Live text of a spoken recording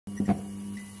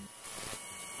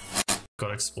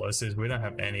got explosives. We don't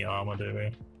have any armor, do we?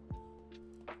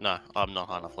 No, I'm not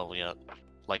high enough level yet.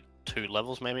 Like 2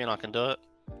 levels maybe, and I can do it.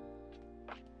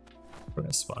 Bring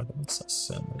a spike on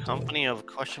this. Company of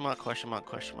question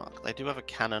mark. They do have a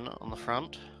cannon on the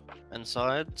front and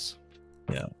sides.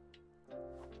 Yeah.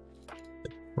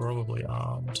 They're probably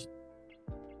armed.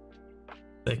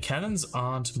 Their cannons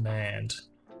aren't manned.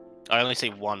 I only see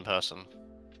one person.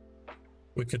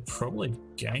 We could probably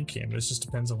gank him. It just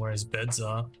depends on where his beds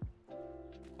are.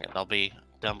 Yeah, they'll be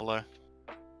down below.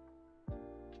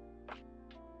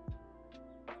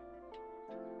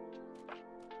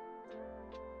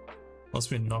 Unless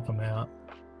we knock him out.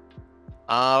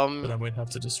 But then we'd have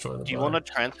to destroy the Do you boat. want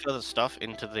to transfer the stuff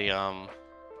into the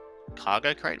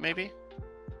cargo crate maybe?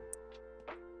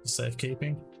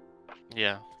 Safekeeping?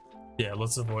 Yeah. Yeah,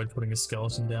 let's avoid putting a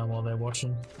skeleton down while they're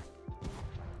watching.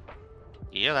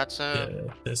 Yeah, that's Yeah,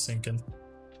 they're sinking.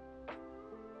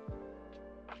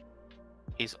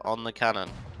 He's on the cannon.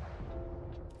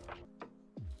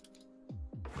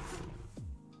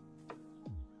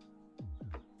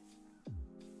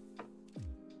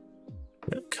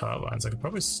 We have carbines. I could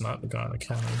probably snipe the guy in the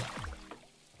cannon.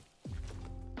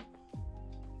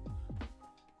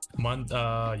 Mine,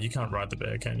 you can't ride the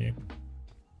bear, can you?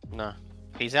 No.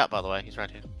 He's out, by the way. He's right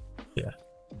here. Yeah.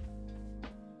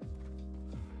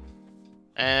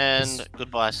 And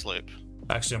goodbye, sloop.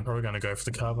 Actually, I'm probably going to go for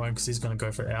the carbine because he's going to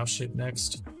go for our ship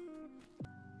next.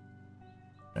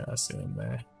 Yeah, I see him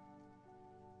there.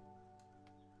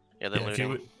 Yeah, they're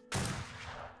looting.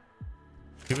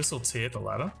 He was still T at the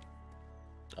ladder.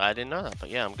 I didn't know that, but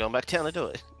yeah, I'm going back down to do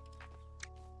it.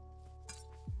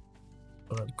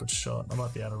 Oh, that's a good shot. I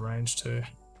might be out of range too.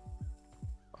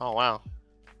 Oh, wow.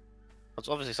 That's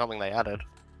obviously something they added.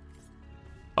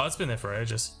 Oh, it's been there for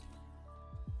ages.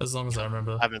 As long as I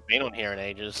remember. I haven't been on here in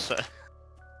ages, so...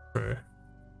 True.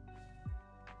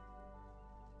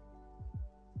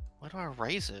 Where do I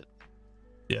raise it?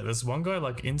 Yeah, there's one guy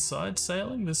like inside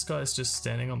sailing. This guy's just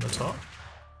standing on the top.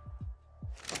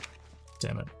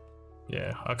 Damn it.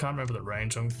 Yeah, I can't remember the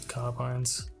range on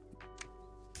carbines.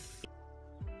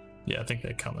 Yeah, I think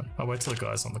they're coming. I'll wait till the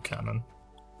guy's on the cannon.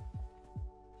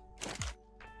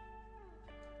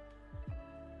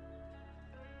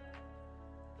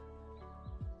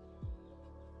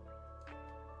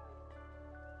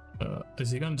 Is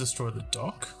he going to destroy the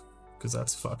dock? Because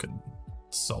that's fucking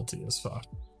salty as fuck.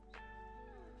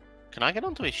 Can I get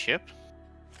onto his ship?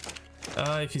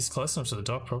 If he's close enough to the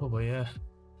dock, probably, yeah.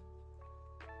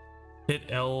 Hit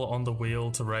L on the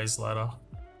wheel to raise ladder.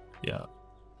 Yeah.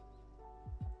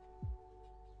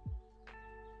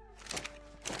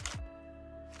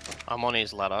 I'm on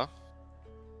his ladder.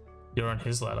 You're on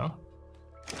his ladder?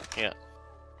 Yeah.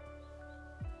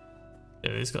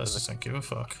 Yeah, these guys just don't give a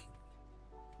fuck.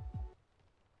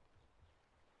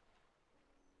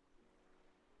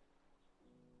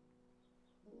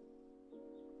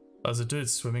 There's a dude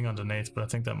swimming underneath, but I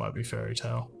think that might be Fairy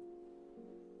Tale.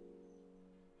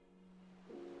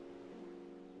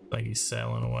 I think he's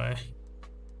sailing away.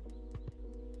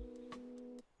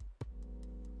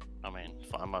 I mean,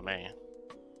 fine by me.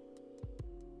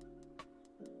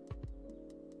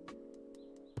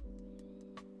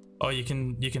 Oh, you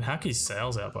can hack his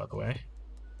sails out, by the way.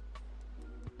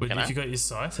 If you got your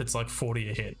scythe, it's like 40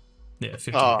 a hit. Yeah,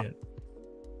 50 a hit.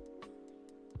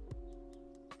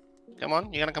 Come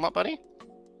on, you gonna come up, buddy?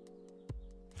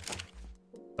 I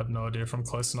have no idea if I'm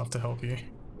close enough to help you.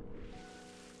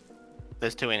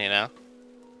 There's 2 in here now.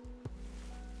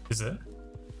 Is it?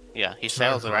 Yeah, his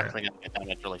sails are actually gonna get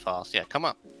damaged really fast. Yeah, come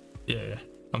up. Yeah,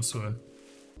 I'm swimming.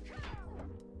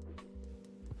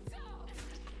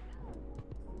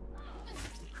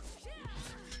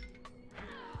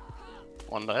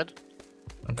 One dead.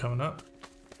 I'm coming up.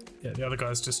 Yeah, the other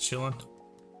guy's just chilling.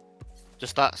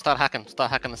 Just start hacking.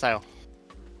 Start hacking the sail.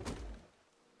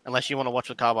 Unless you want to watch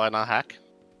the carbine, I'll hack.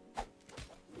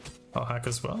 I'll hack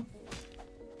as well.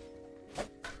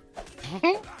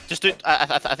 Just do.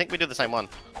 I think we do the same one.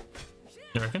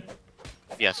 You reckon?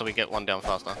 Yeah, so we get one down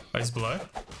faster. Oh, he's below?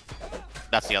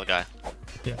 That's the other guy.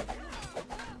 Yeah.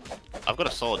 I've got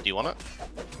a sword. Do you want it?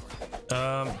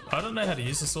 I don't know how to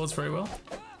use the swords very well.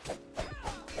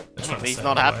 He's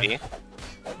not happy.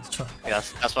 Yeah,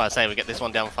 that's why I say we get this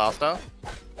one down faster.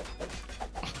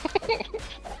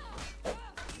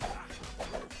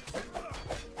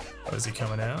 Oh, is he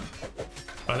coming out?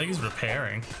 I think he's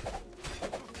repairing.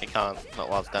 He can't, not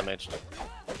while it's damaged.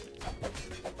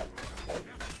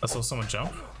 I saw someone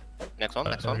jump. Next one,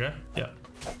 next there one. we go. Yeah.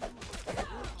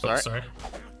 Sorry. Oh, sorry.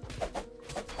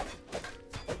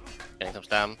 Getting some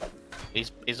stam. He's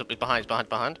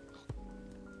behind.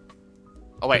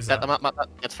 Oh wait,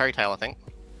 that's Fairy Tale, I think.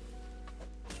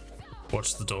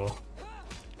 Watch the door.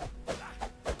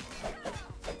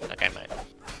 Okay, mate.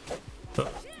 Oh,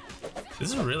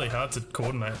 this is really hard to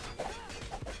coordinate.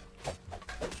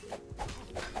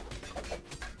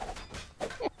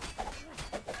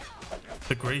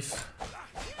 The grief.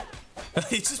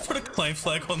 He just put a claim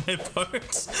flag on their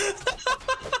boats.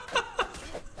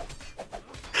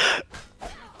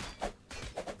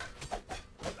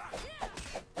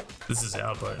 This is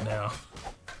our boat now.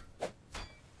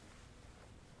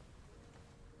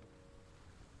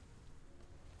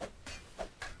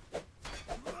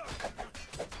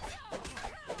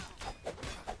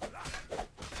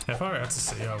 How far out to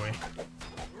sea are we?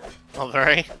 Not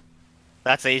very.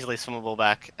 That's easily swimmable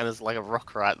back, and there's like a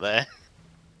rock right there.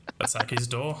 That's Aki's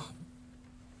door.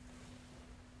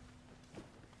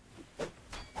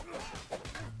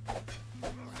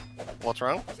 What's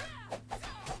wrong?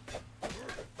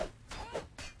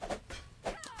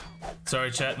 Sorry,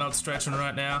 chat, not stretching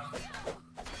right now.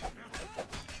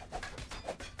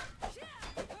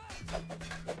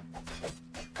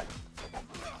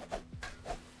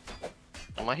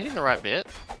 Am I hitting the right bit?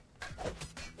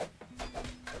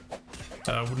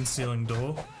 Wooden ceiling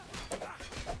door.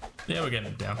 Yeah, we're getting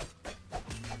it down.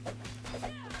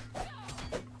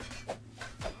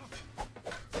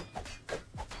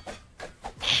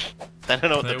 They don't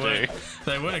know what to do.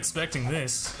 They weren't expecting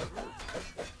this.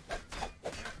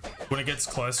 When it gets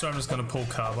closer, I'm just gonna pull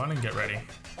carbine and get ready.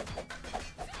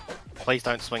 Please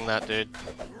don't swing that, dude.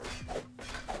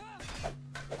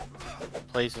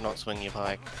 Please do not swing your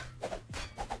pike.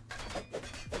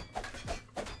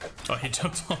 Oh, he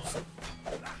jumped off.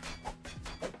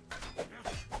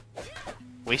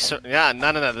 Yeah,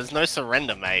 no. There's no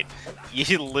surrender, mate.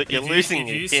 You're losing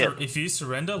your kid. If you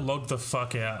surrender, log the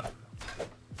fuck out.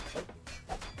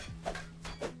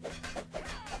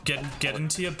 Get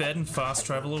into your bed and fast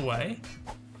travel away.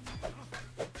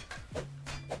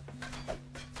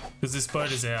 Because this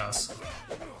boat is ours.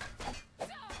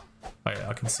 Oh yeah,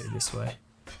 I can see this way.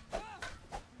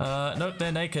 Nope,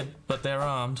 they're naked, but they're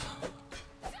armed.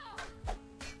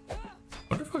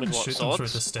 Wonder if I can shoot them through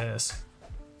the stairs.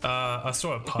 I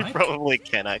saw a pike. You probably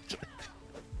can, actually.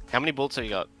 How many bullets have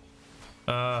you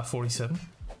got? 47.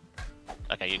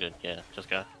 Okay, you good. Yeah, just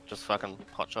go. Just fucking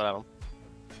hotshot at them.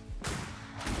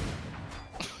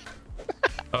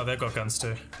 Oh, they've got guns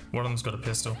too. One of them's got a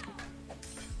pistol.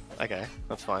 Okay,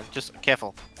 that's fine. Just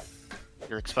careful.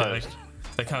 You're exposed. Yeah,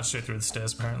 they can't shoot through the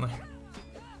stairs, apparently.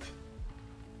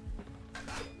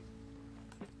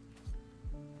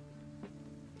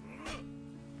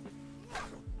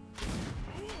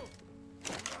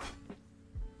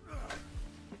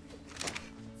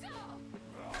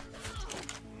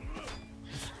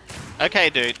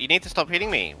 Okay, dude, you need to stop hitting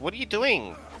me. What are you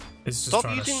doing? It's just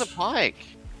stop using the pike.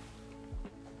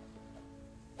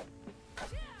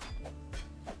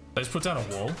 They just put down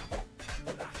a wall.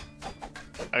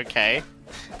 Okay.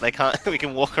 They can't. We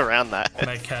can walk around that.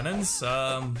 Make cannons.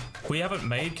 We haven't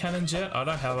made cannons yet. I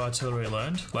don't have artillery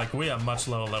learned. Like, we are much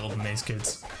lower level than these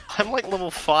kids. I'm like level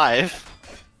 5.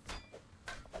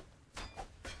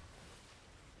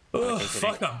 Oh,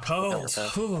 fuck, I'm cold.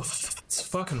 Ooh, it's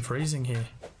fucking freezing here.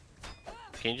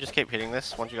 Can you just keep hitting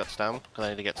this once you got stam? Because I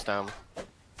need to get stam.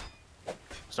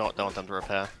 So I don't want them to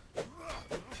repair.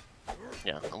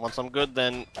 Yeah, and once I'm good,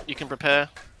 then you can prepare.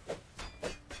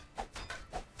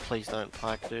 Please don't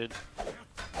pike, dude.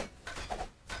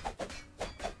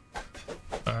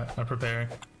 Alright, I'm preparing.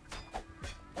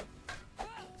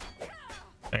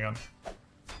 Hang on.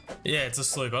 Yeah, it's a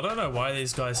sloop. I don't know why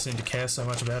these guys seem to care so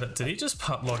much about it. Did he just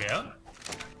log out?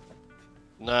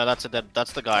 No, that's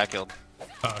the guy I killed.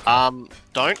 Oh, okay.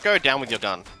 Don't go down with your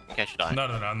gun in case you die. No,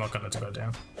 I'm not going to go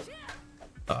down.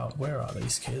 Where are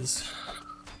these kids?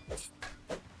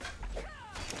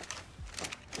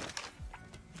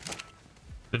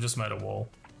 They've just made a wall.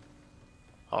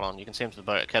 Hold on, you can see him to the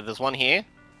boat. Okay, there's one here.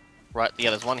 Right, yeah,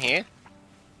 there's one here.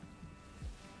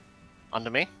 Under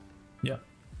me. Yeah.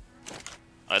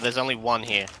 Oh, there's only one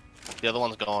here. The other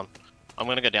one's gone. I'm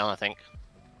gonna go down, I think.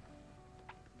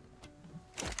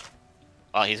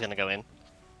 Oh, he's gonna go in.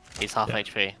 He's half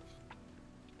HP.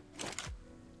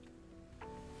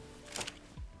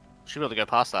 Should be able to go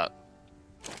past that.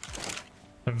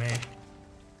 For me.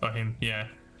 Oh, him, yeah.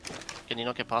 Can you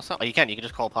not get past that? Oh, you can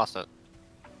just crawl past it.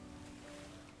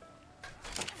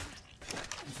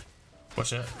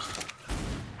 Watch out.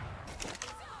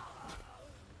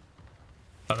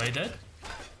 Are they dead?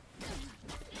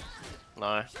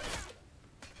 No.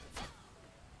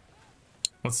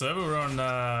 What's up? We're on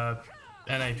NA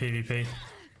PvP.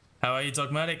 How are you,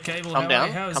 Dogmatic? Cable, Come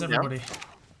down. How is everybody?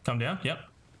 Come down, yep.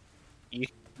 You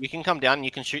You can come down and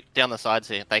you can shoot down the sides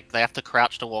here. They have to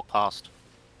crouch to walk past.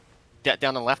 Down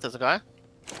on the left, there's a guy.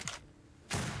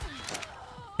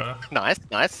 Nice,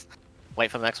 nice. Wait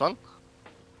for the next one.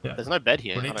 Yeah. There's no bed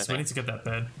here. We need to get that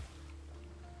bed.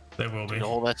 There will be. Dude,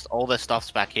 all their stuff's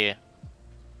back here.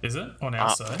 Is it on our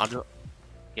side?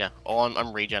 Yeah. I'm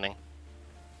regenning.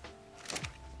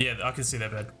 Yeah, I can see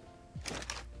that bed.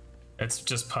 It's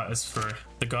just it's for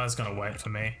the guy's gonna wait for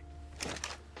me.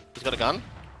 He's got a gun.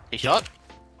 He shot.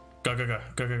 Go.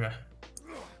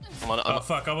 I'm on, oh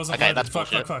fuck! I wasn't okay, loaded. that's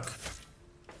Fuck. bullshit.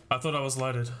 I thought I was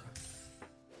loaded.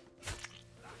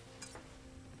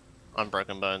 I'm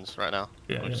broken bones right now.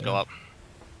 Yeah, we'll just go up.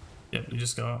 Yep, you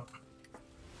just go up.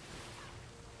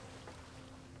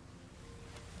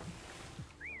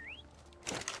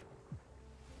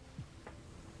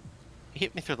 He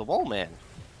hit me through the wall, man.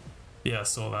 Yeah, I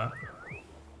saw that.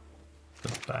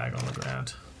 The bag on the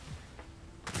ground.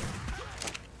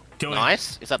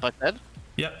 Nice. Is that both dead?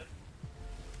 Yep.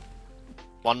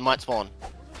 One might spawn,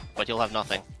 but you'll have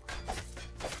nothing.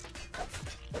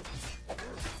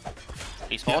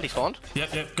 He spawned, Yep. he spawned.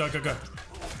 Yep, go.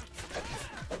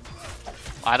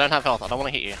 I don't have health, I don't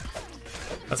want to hit you.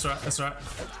 That's right.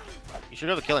 You should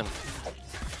be able to kill him.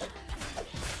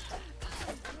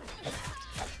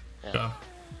 Yeah. Go.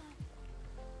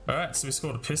 Alright, so we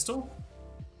scored a pistol.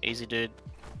 Easy, dude.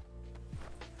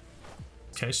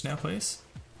 Cache now, please.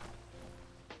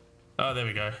 Oh, there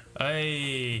we go.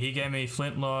 Hey, he gave me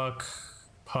flintlock,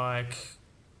 pike.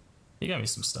 He gave me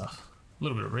some stuff. A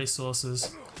little bit of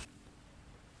resources.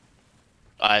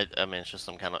 I mean, it's just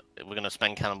some kind of... We're going to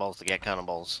spend cannonballs to get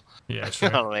cannonballs. Yeah, true.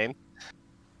 You know what I mean?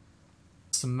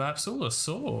 Some maps. Ooh, a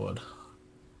sword.